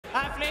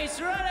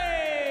Athletes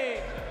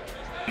ready!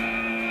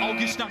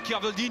 Augustin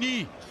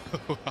Ciavaldini.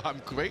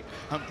 I'm great.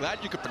 I'm glad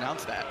you could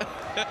pronounce that.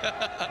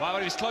 Well,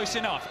 it was close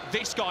enough.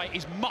 This guy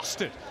is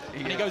mustard.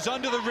 And he goes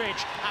under the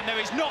ridge, and there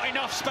is not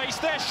enough space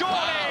there, surely!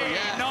 Wow,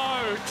 yeah.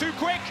 No, too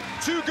quick,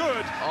 too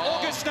good.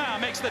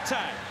 Augustin makes the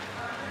tag.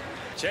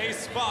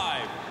 Chase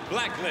 5,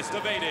 blacklist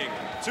evading.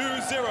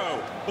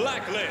 2-0,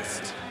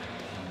 blacklist.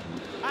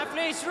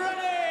 Athletes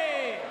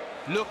ready!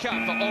 Look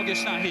out for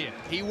Augustin here.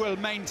 He will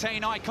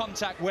maintain eye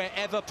contact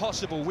wherever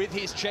possible with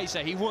his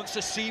chaser. He wants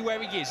to see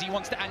where he is. He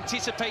wants to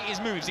anticipate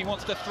his moves. He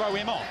wants to throw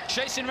him off.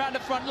 Chasing around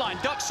the front line,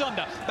 ducks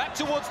under, back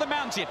towards the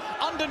mountain,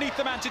 underneath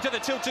the mountain to the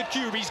tilted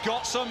cube. He's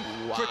got some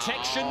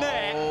protection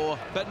there,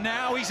 but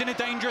now he's in a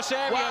dangerous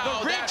area. Wow,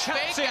 the ridge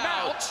helps him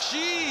out.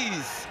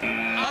 Jeez.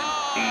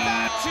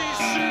 That is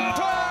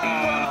superb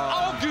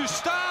from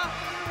Augustin.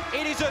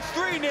 It is a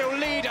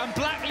 3-0 lead, and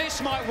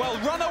Blacklist might well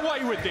run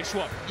away with this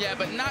one. Yeah,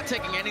 but not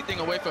taking anything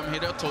away from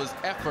Hiroto's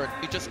effort.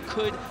 He just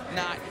could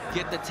not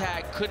get the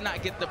tag, could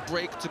not get the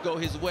break to go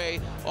his way.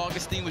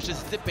 Augustin was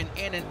just zipping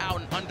in and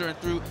out and under and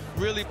through,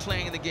 really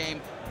playing the game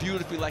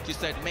beautifully, like you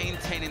said,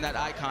 maintaining that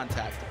eye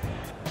contact.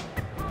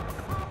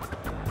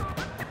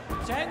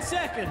 10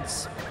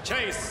 seconds.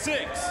 Chase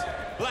 6,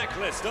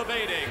 blacklist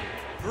evading.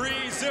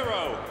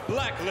 3-0,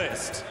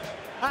 blacklist.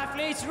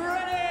 Athletes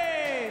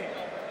ready!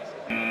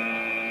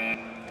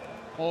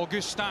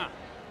 Augustin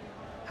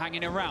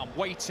hanging around,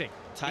 waiting.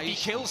 If he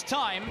kills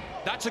time,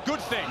 that's a good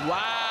thing. Wow.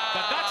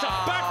 But that's a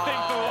bad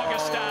thing for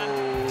Augustin.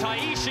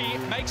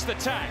 Taishi makes the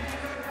tag.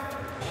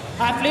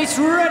 Athletes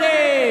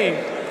ready!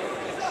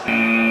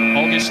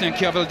 Augustin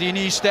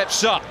Ciavaldini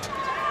steps up.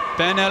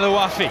 Ben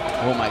Elouafi.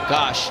 Oh my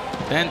gosh,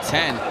 Ben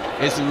 10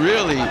 is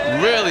really,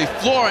 really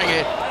flooring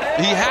it.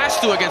 He has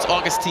to against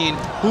Augustin,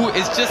 who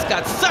has just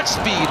got such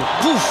speed.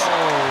 Woof.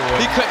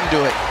 He couldn't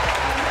do it.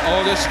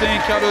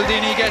 Augustin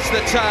Ciavaldini gets the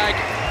tag.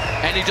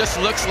 And he just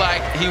looks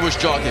like he was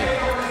jogging.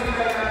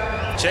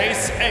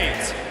 Chase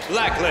 8,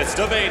 blacklist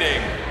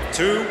evading.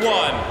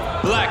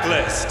 2-1,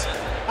 blacklist.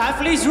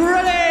 Athletes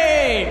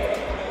ready!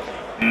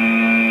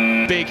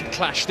 Big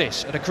clash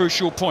this at a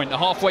crucial point, the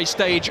halfway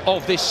stage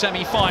of this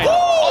semi-final.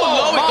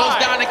 Oh, it goes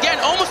down again,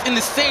 almost in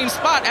the same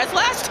spot as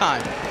last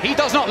time. He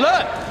does not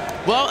learn.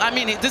 Well, I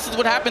mean, this is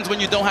what happens when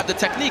you don't have the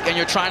technique and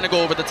you're trying to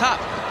go over the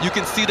top. You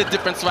can see the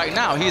difference right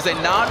now. He's a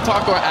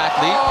non-parkour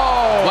athlete.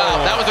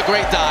 Wow, that was a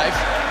great dive.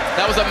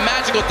 That was a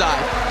magical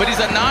dive. But he's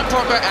a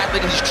non-parkour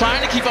athlete, and he's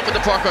trying to keep up with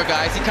the parkour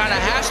guys. He kind of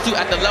has to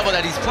at the level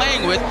that he's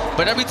playing with,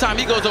 but every time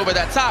he goes over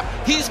that top,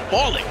 he's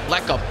falling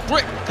like a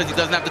brick because he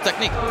doesn't have the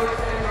technique.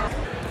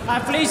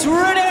 Athletes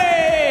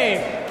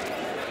ready!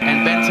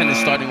 And Benton is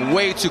starting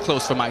way too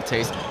close for my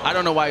taste. I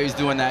don't know why he's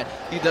doing that.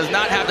 He does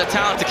not have the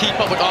talent to keep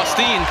up with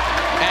Augustin.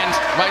 And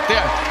right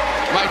there.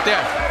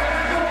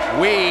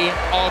 We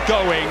are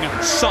going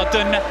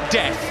sudden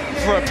death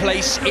for a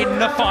place in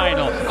the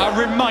final. A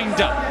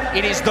reminder,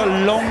 it is the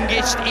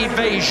longest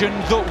evasion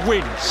that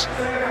wins.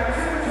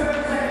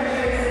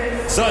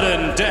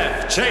 Sudden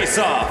death chase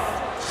off.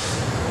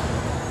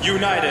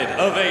 United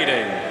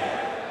evading.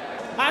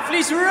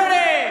 Athletes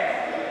ready!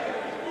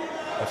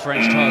 The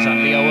French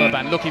Tarzan, Leo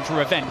Urban, looking for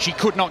revenge. He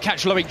could not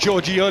catch Loic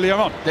Georgi earlier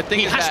on.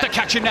 He has to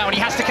catch him now, and he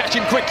has to catch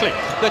him quickly.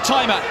 The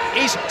timer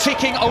is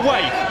ticking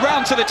away.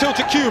 Round to the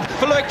tilted cube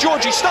for Loic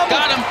Georgi. Stumbles.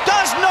 Got him.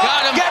 Does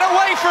not get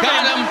away from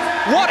him.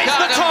 What is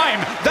the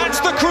time? That's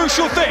the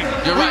crucial thing.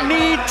 We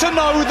need to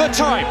know the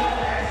time.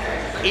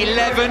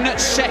 11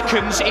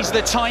 seconds is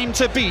the time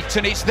to beat,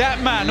 and it's that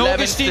man,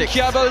 Augustin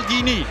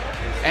Ciavaldini.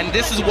 And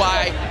this is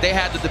why they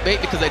had the debate,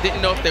 because they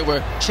didn't know if they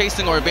were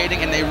chasing or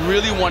evading, and they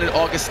really wanted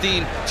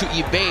Augustin to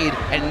evade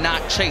and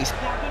not chase.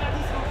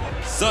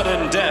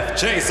 Sudden death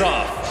chase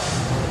off.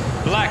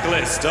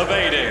 Blacklist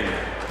evading.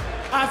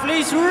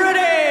 Athletes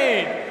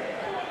ready!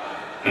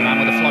 The man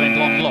with the flowing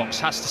blonde locks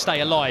has to stay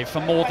alive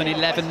for more than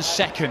 11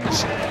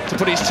 seconds to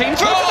put his team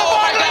through to the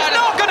final. It's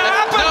not going to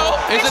happen! No,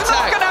 it's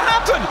not going to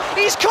happen!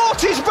 He's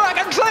caught his back,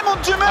 and Clement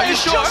Dumais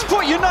has just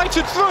put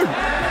United through.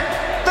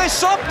 There's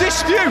some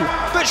dispute,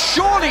 but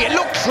surely it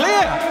looked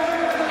clear.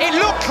 It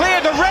looked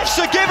clear, the refs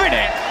are giving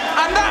it,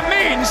 and that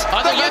means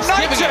that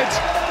United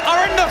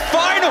are in the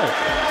final.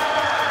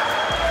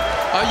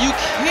 Are you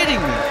kidding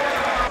me?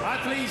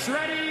 Athletes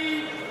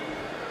ready!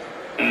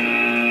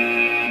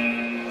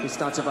 He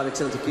starts up by the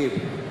tilted cube.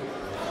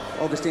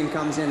 Augustin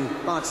comes in,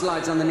 Bart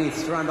slides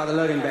underneath, surrounded by the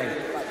loading bay.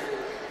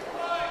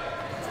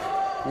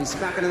 He's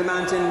back into the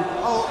mountain.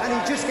 Oh, and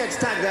he just gets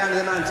tagged there under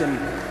the mountain.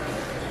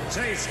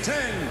 Chase 10,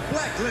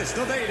 blacklist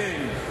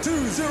evading.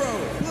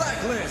 2-0,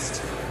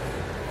 blacklist.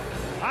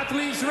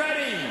 Athletes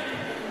ready!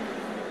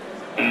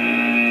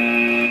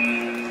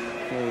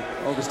 Okay,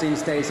 Augustin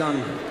stays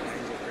on.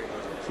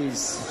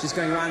 He's just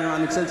going round and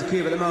around the tilted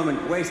cube at the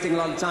moment, wasting a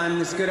lot of time.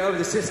 This is good over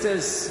the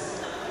sisters,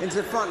 into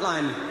the front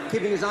line,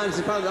 keeping his arms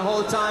in front of the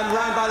whole time,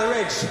 round by the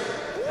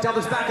ridge.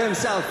 Doubles back on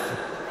himself.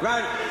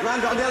 Round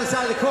on the other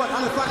side of the court,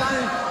 on the front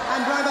line,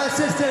 and round by the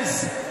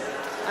sisters.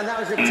 And that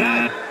was a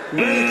tag.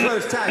 Really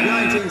close tag,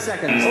 19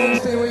 seconds.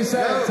 Augustin, we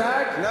said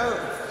tag?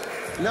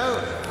 No,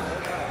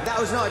 that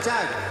was not a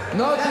tag.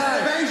 No That's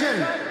tag. an evasion.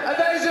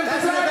 Evasion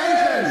That's for an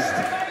evasion.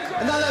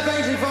 Another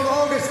evasion from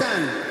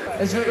Augustin.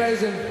 It's an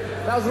evasion.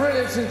 That was really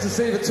interesting to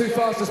see the two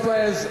fastest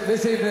players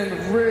this evening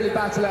really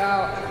battle it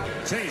out.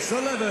 Chase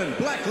 11,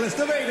 Blacklist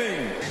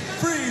evading.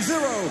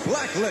 3-0,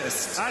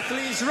 Blacklist.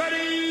 Athletes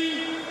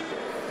ready.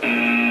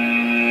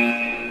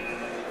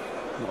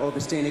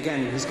 Augustin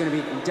again, he's going to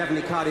be,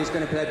 definitely cardio's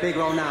going to play a big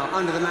role now,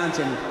 under the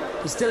mountain.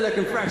 He's still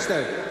looking fresh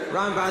though,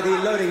 round by the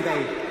loading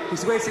bay.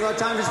 He's wasting a lot of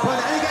time to his point,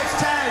 and he gets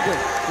tagged.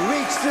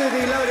 Reached through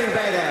the loading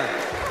bay there.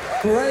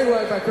 Great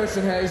work by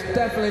Christian here. He's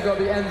definitely got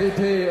the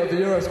MVP of the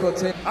Euro Squad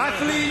team.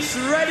 Athletes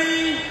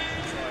ready.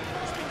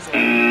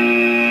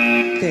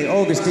 Okay,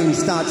 Augustin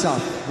starts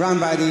off, round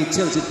by the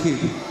tilted cube.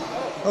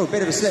 Oh,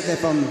 bit of a slip there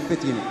from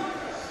 5th unit.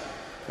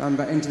 Round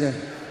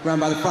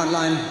by the front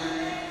line,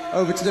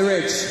 over to the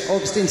ridge.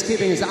 Augustin's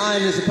keeping his eye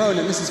on his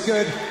opponent. This is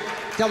good.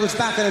 Doubles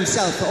back on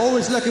himself,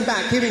 always looking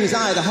back, keeping his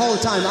eye the whole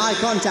time, eye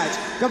contact.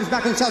 Doubles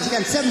back on himself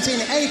again,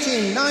 17,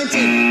 18,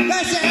 19.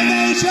 That's it,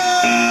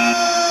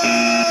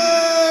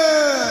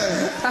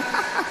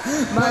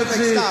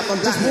 Maxi,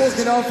 just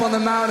walking off on the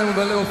mountain with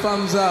a little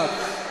thumbs up.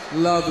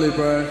 Lovely,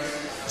 bro.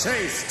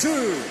 Chase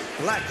 2,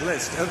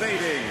 Blacklist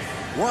evading.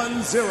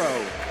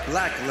 1-0,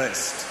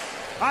 Blacklist.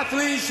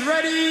 Athletes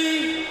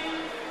ready.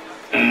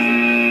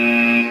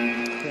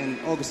 Again,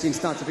 Augustin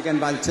starts up again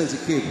by the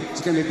tilted cube.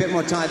 It's going to be a bit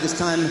more tight this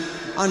time,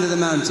 under the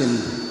mountain.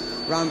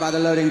 Round by the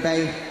loading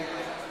bay.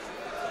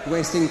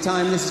 Wasting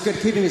time, this is good,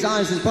 keeping his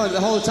eyes on his opponent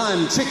the whole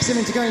time. Tricks him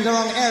into going in the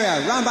wrong area.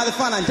 Round by the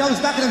front line, doubles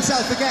back at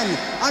himself again.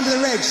 Under the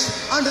ridge,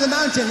 under the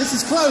mountain, this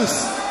is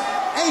close.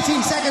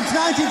 18 seconds,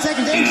 19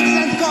 seconds, into the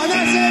center court, and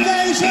that's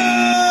evasion!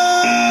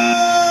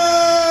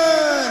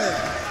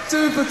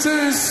 2 for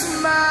 2,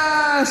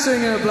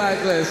 smashing a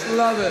Blacklist.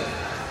 Love it.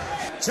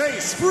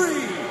 Chase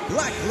 3,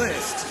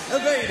 Blacklist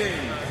evading.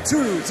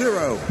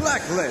 2-0,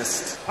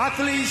 Blacklist.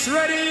 Athletes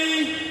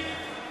ready.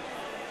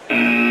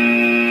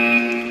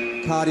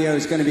 Cardio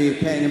is going to be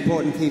playing an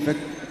important key for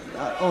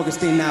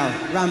Augustin now.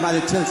 Round by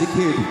the tilted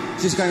cube.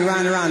 Just going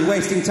round and round,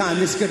 wasting time.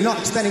 This is good, not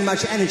expending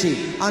much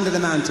energy. Under the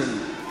mountain.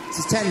 This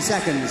is 10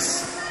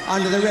 seconds.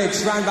 Under the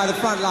ridge, round by the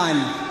front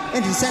line.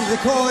 Into the centre of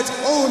the court.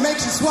 Oh,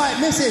 makes a swipe,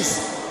 misses.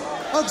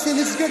 Augustin,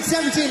 this is good.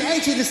 17,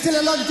 18. There's still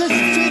a lot of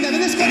distance between them.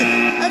 And this is good.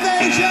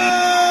 Evasion!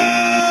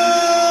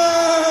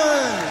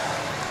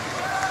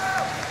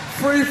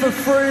 3 for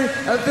 3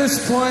 at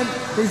this point.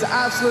 He's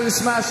absolutely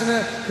smashing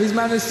it. He's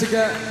managed to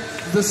get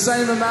the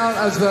same amount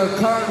as the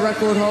current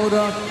record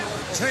holder.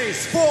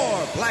 Chase 4,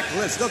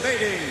 Blacklist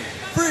evading.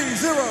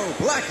 3-0,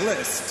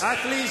 Blacklist.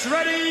 Athletes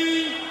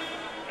ready.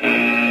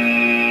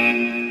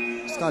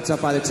 Starts up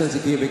by the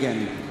tilted cube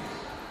again.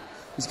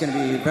 He's going to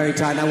be very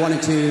tight now, wanting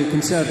to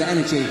conserve the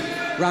energy.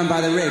 Round by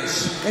the ridge,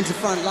 into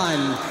front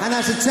line, and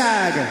that's a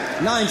tag.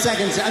 9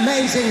 seconds,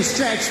 amazing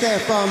stretch there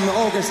from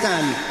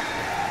Augustin.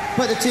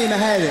 Put the team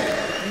ahead.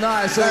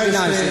 Nice, very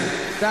Augustin.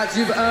 nice.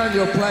 You've earned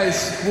your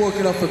place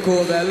walking off the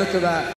court there. Look at that.